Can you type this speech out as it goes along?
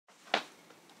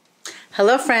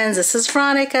Hello friends, this is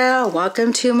Veronica.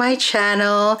 Welcome to my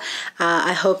channel.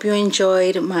 I hope you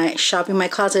enjoyed my Shopping My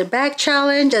Closet Bag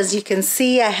Challenge. As you can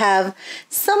see, I have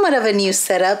somewhat of a new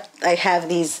setup. I have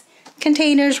these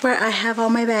containers where I have all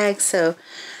my bags. So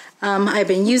I've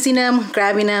been using them,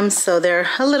 grabbing them, so they're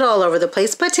a little all over the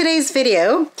place. But today's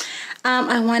video,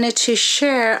 I wanted to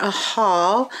share a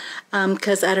haul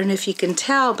because I don't know if you can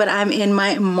tell, but I'm in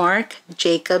my Marc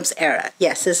Jacobs era.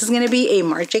 Yes, this is going to be a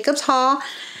Marc Jacobs haul.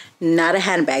 Not a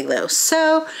handbag though.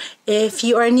 So if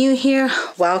you are new here,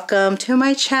 welcome to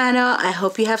my channel. I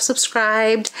hope you have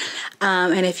subscribed.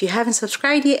 And if you haven't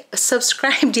subscribed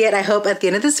yet, I hope at the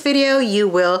end of this video you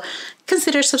will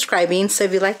consider subscribing. So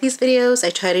if you like these videos, I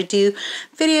try to do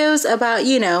videos about,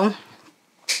 you know,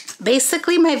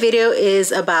 basically my video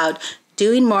is about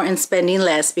doing more and spending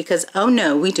less because, oh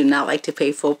no, we do not like to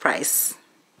pay full price.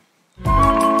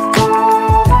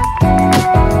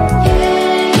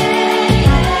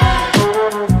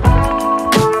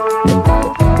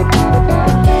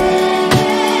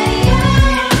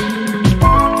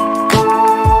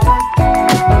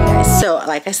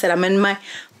 Like I said, I'm in my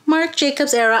Marc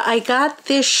Jacobs era. I got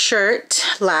this shirt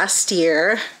last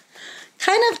year,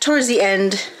 kind of towards the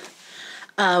end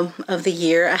of the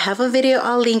year. I have a video,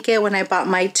 I'll link it, when I bought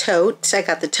my tote. I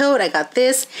got the tote, I got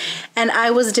this, and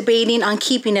I was debating on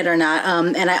keeping it or not.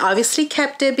 And I obviously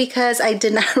kept it because I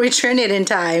did not return it in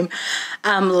time.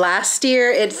 Last year,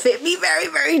 it fit me very,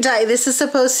 very tight. This is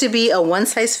supposed to be a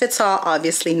one-size-fits-all,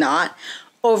 obviously not.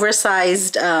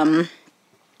 Oversized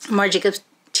Marc Jacobs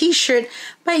t-shirt,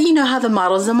 but you know how the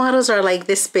models are like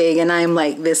this big and I'm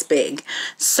like this big,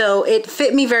 so it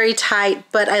fit me very tight,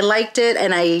 but I liked it,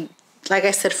 and I, like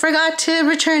I said, forgot to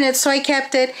return it, so I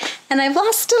kept it, and I've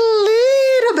lost a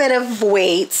little bit of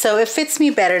weight, so it fits me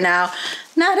better now.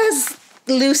 Not as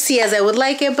loosey as I would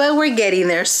like it, but we're getting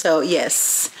there. So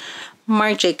yes,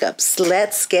 Marc Jacobs,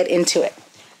 let's get into it.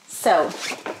 So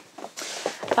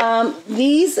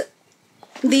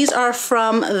these are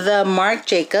from the Marc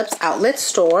Jacobs outlet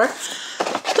store,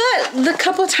 but the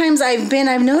couple times I've been,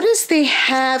 I've noticed they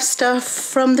have stuff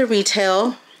from the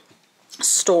retail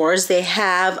stores. They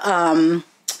have,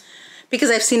 because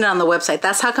I've seen it on the website.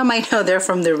 That's how come I know they're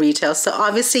from the retail. So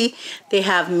obviously they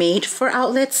have made for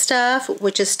outlet stuff,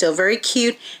 which is still very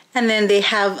cute. And then they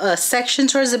have a section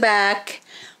towards the back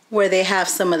where they have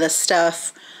some of the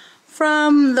stuff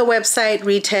from the website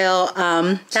retail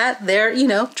that they're, you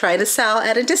know, trying to sell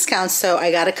at a discount. So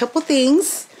I got a couple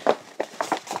things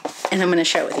and I'm going to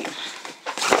share with you.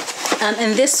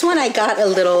 And this one I got a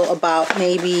little, about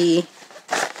maybe,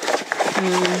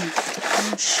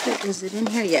 oh shit, is it in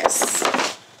here? Yes.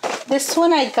 This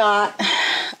one I got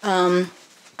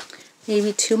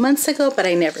maybe 2 months ago, but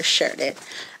I never shared it.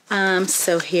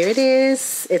 So here it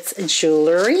is. It's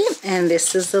jewelry, and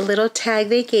this is the little tag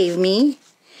they gave me.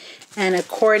 And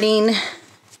according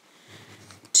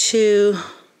to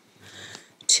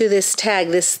this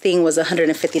tag, this thing was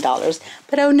 $150.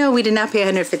 But oh no, we did not pay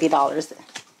 $150.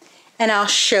 And I'll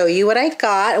show you what I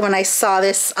got. When I saw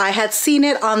this, I had seen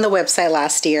it on the website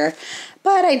last year,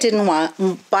 but I didn't want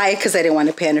to buy it because I didn't want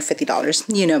to pay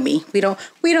 $150. You know me, we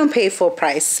don't pay full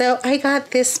price. So I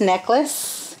got this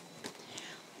necklace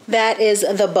that is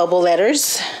the bubble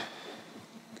letters.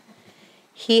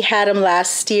 He had them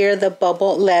last year, the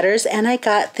bubble letters, and I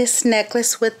got this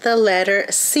necklace with the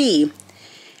letter C.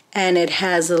 And it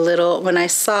has a little, when I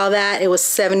saw that, it was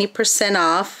 70%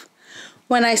 off.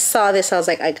 When I saw this, I was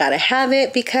like, I gotta have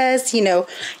it because, you know,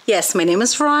 yes, my name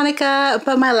is Veronica,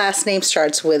 but my last name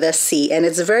starts with a C. And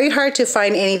it's very hard to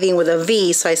find anything with a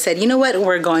V, so I said, you know what,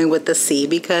 we're going with the C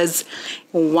because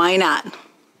why not?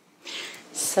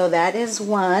 So that is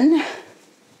one.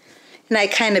 And I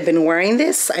kind of been wearing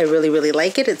this. I really, really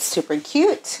like it. It's super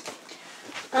cute.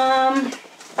 And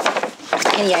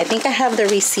yeah, I think I have the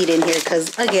receipt in here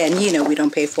because, again, you know, we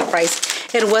don't pay full price.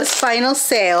 It was final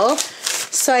sale.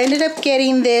 So I ended up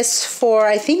getting this for,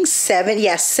 I think,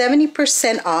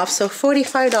 70% off. So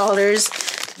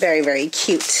 $45. Very, very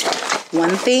cute.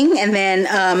 One thing. And then,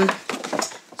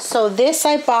 so this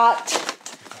I bought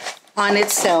on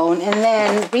its own. And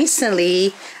then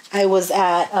recently I was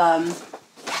at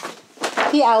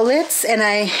the outlets, and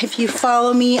if you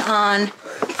follow me on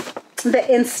the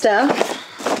Insta,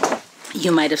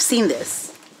 you might have seen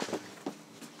this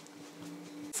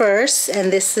first.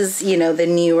 And this is, you know, the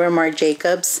newer Marc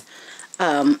Jacobs.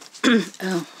 Oh,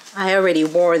 I already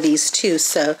wore these too,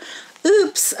 so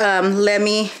oops. Let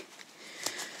me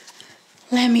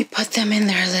put them in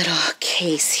their little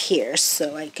case here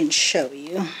so I can show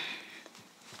you.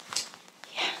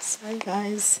 Yeah, sorry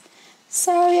guys.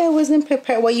 Sorry, I wasn't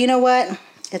prepared. Well, you know what?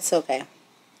 It's okay.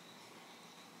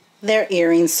 their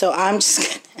earrings. So I'm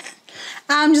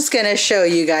just gonna show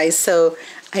you guys. So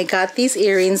I got these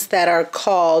earrings that are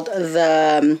called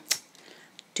the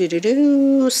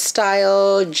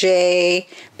Style J.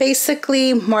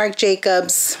 Basically, Marc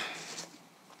Jacobs.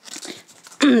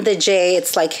 The J,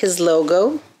 it's like his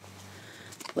logo.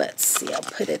 Let's see, I'll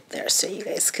put it there so you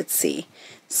guys could see.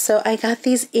 So I got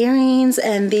these earrings,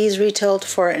 and these retailed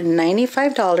for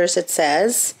 $95, it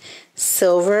says.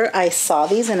 Silver. I saw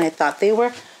these and I thought they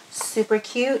were super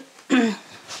cute. I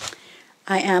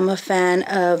am a fan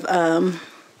of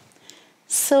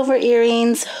silver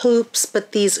earrings, hoops,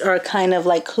 but these are kind of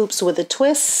like hoops with a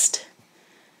twist.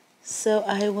 So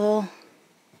I will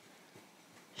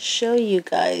show you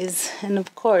guys, and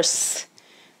of course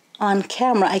on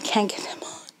camera I can't get them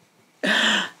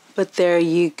on, but there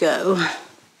you go.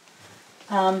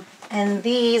 And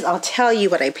these, I'll tell you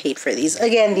what I paid for these.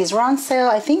 Again, these were on sale,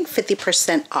 I think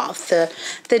 50% off. The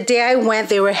day I went,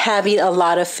 they were having a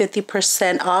lot of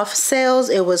 50% off sales.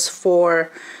 It was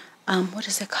for what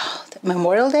is it called,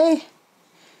 Memorial Day?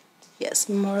 Yes,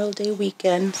 Memorial Day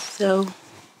weekend. So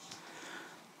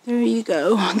there you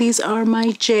go. These are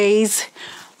my J's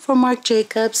for Marc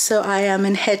Jacobs. So I am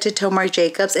in head to toe Marc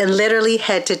Jacobs, and literally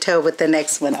head to toe with the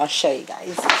next one. I'll show you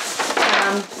guys.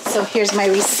 So here's my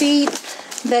receipt.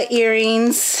 The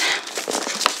earrings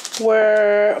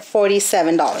were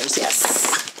 $47, yes.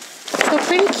 So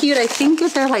pretty cute. I think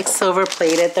they're like silver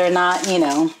plated. They're not, you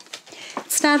know,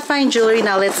 it's not fine jewelry.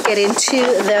 Now let's get into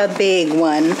the big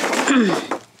one.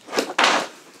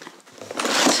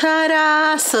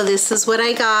 Ta-da! So this is what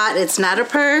I got. It's not a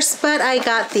purse, but I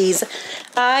got these.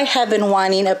 I have been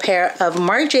wanting a pair of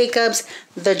Marc Jacobs,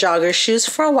 the jogger shoes,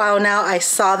 for a while now. I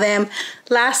saw them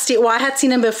last year. Well, I had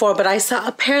seen them before, but I saw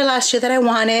a pair last year that I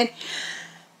wanted.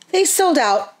 They sold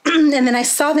out. And then I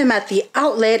saw them at the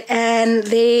outlet and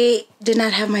they did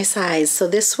not have my size. So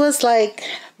this was like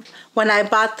when I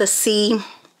bought the C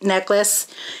necklace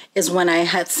is when I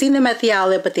had seen them at the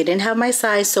outlet, but they didn't have my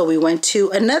size. So we went to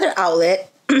another outlet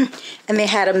and they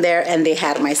had them there and they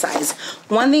had my size.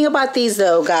 One thing about these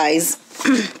though, guys,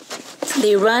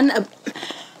 they run a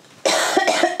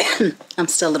I'm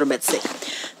still a little bit sick.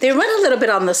 They run a little bit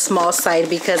on the small side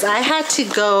because I had to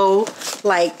go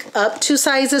like up 2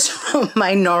 sizes from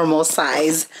my normal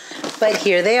size. But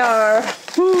here they are.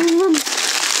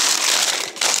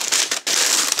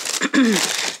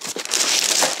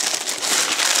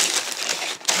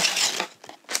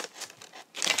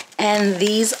 And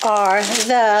these are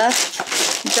the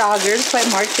joggers by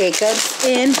Marc Jacobs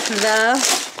in the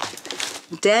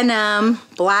denim,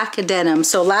 black denim.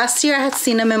 So last year I had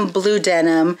seen them in blue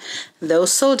denim.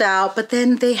 Those sold out, but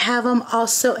then they have them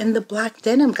also in the black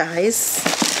denim, guys.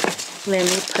 Let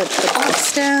me put the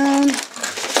box down.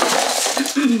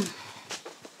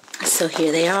 So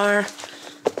here they are.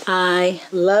 I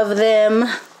love them.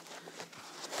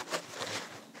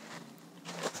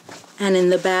 And in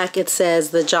the back it says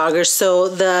the joggers. So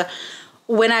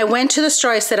when I went to the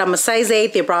store, I said I'm a size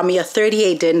 8. They brought me a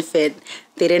 38, didn't fit.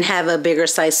 They didn't have a bigger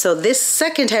size. So this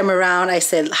second time around, I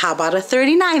said, how about a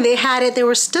 39? They had it. They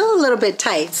were still a little bit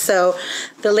tight. So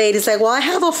the lady's like, well, I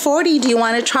have a 40. Do you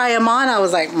want to try them on? I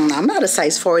was like, I'm not a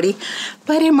size 40.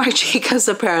 But in Marc Jacobs,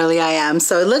 apparently I am.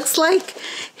 So it looks like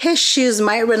his shoes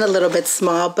might run a little bit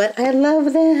small, but I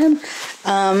love them.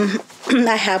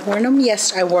 I have worn them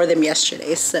I wore them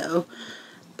yesterday, so.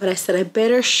 But I said I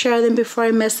better share them before I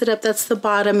mess it up. That's the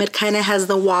bottom. It kind of has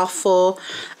the waffle.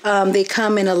 They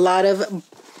come in a lot of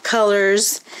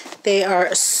colors. They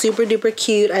are super duper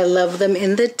cute. I love them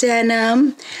in the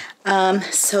denim.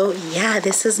 So yeah,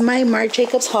 this is my Marc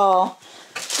Jacobs haul.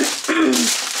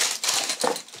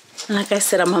 Like I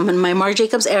said, I'm in my Marc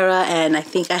Jacobs era, and I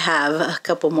think I have a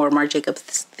couple more Marc Jacobs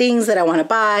things that I want to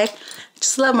buy. I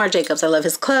just love Marc Jacobs. I love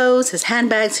his clothes, his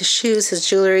handbags, his shoes, his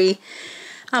jewelry.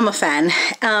 I'm a fan.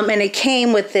 And it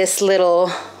came with this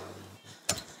little,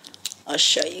 I'll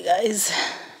show you guys.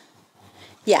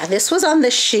 Yeah, this was on the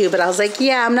shoe, but I was like,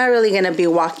 yeah, I'm not really going to be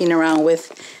walking around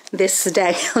with this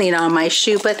dangling on my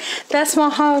shoe. But that's my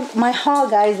haul,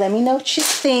 guys. Let me know what you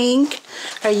think.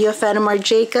 Are you a fan of Marc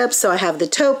Jacobs? So I have the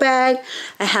tote bag,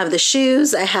 I have the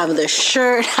shoes, I have the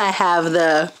shirt, I have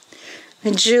the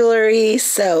jewelry.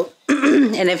 So,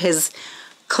 and if his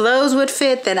clothes would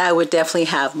fit, then I would definitely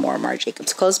have more Marc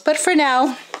Jacobs clothes. But for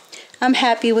now, I'm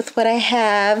happy with what I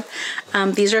have.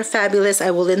 These are fabulous.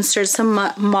 I will insert some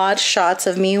mod shots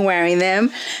of me wearing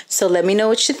them. So let me know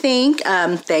what you think.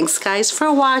 Thanks guys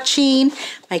for watching.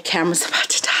 My camera's about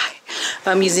to die.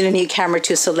 I'm using a new camera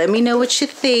too. So let me know what you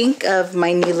think of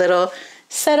my new little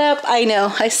setup. I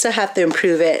know I still have to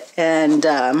improve it. And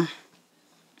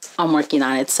I'm working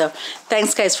on it. So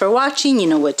thanks guys for watching. You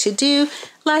know what to do.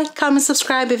 Like, comment,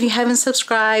 subscribe if you haven't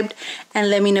subscribed, and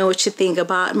let me know what you think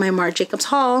about my Marc Jacobs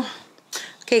haul.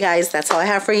 Okay guys, that's all I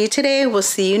have for you today. We'll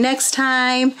see you next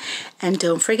time. And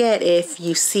don't forget, if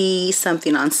you see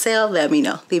something on sale, let me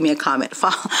know. Leave me a comment.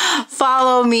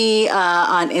 Follow me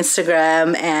on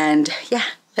Instagram, and yeah,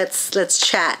 let's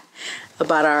chat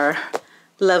about our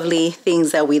lovely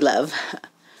things that we love.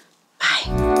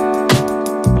 Bye.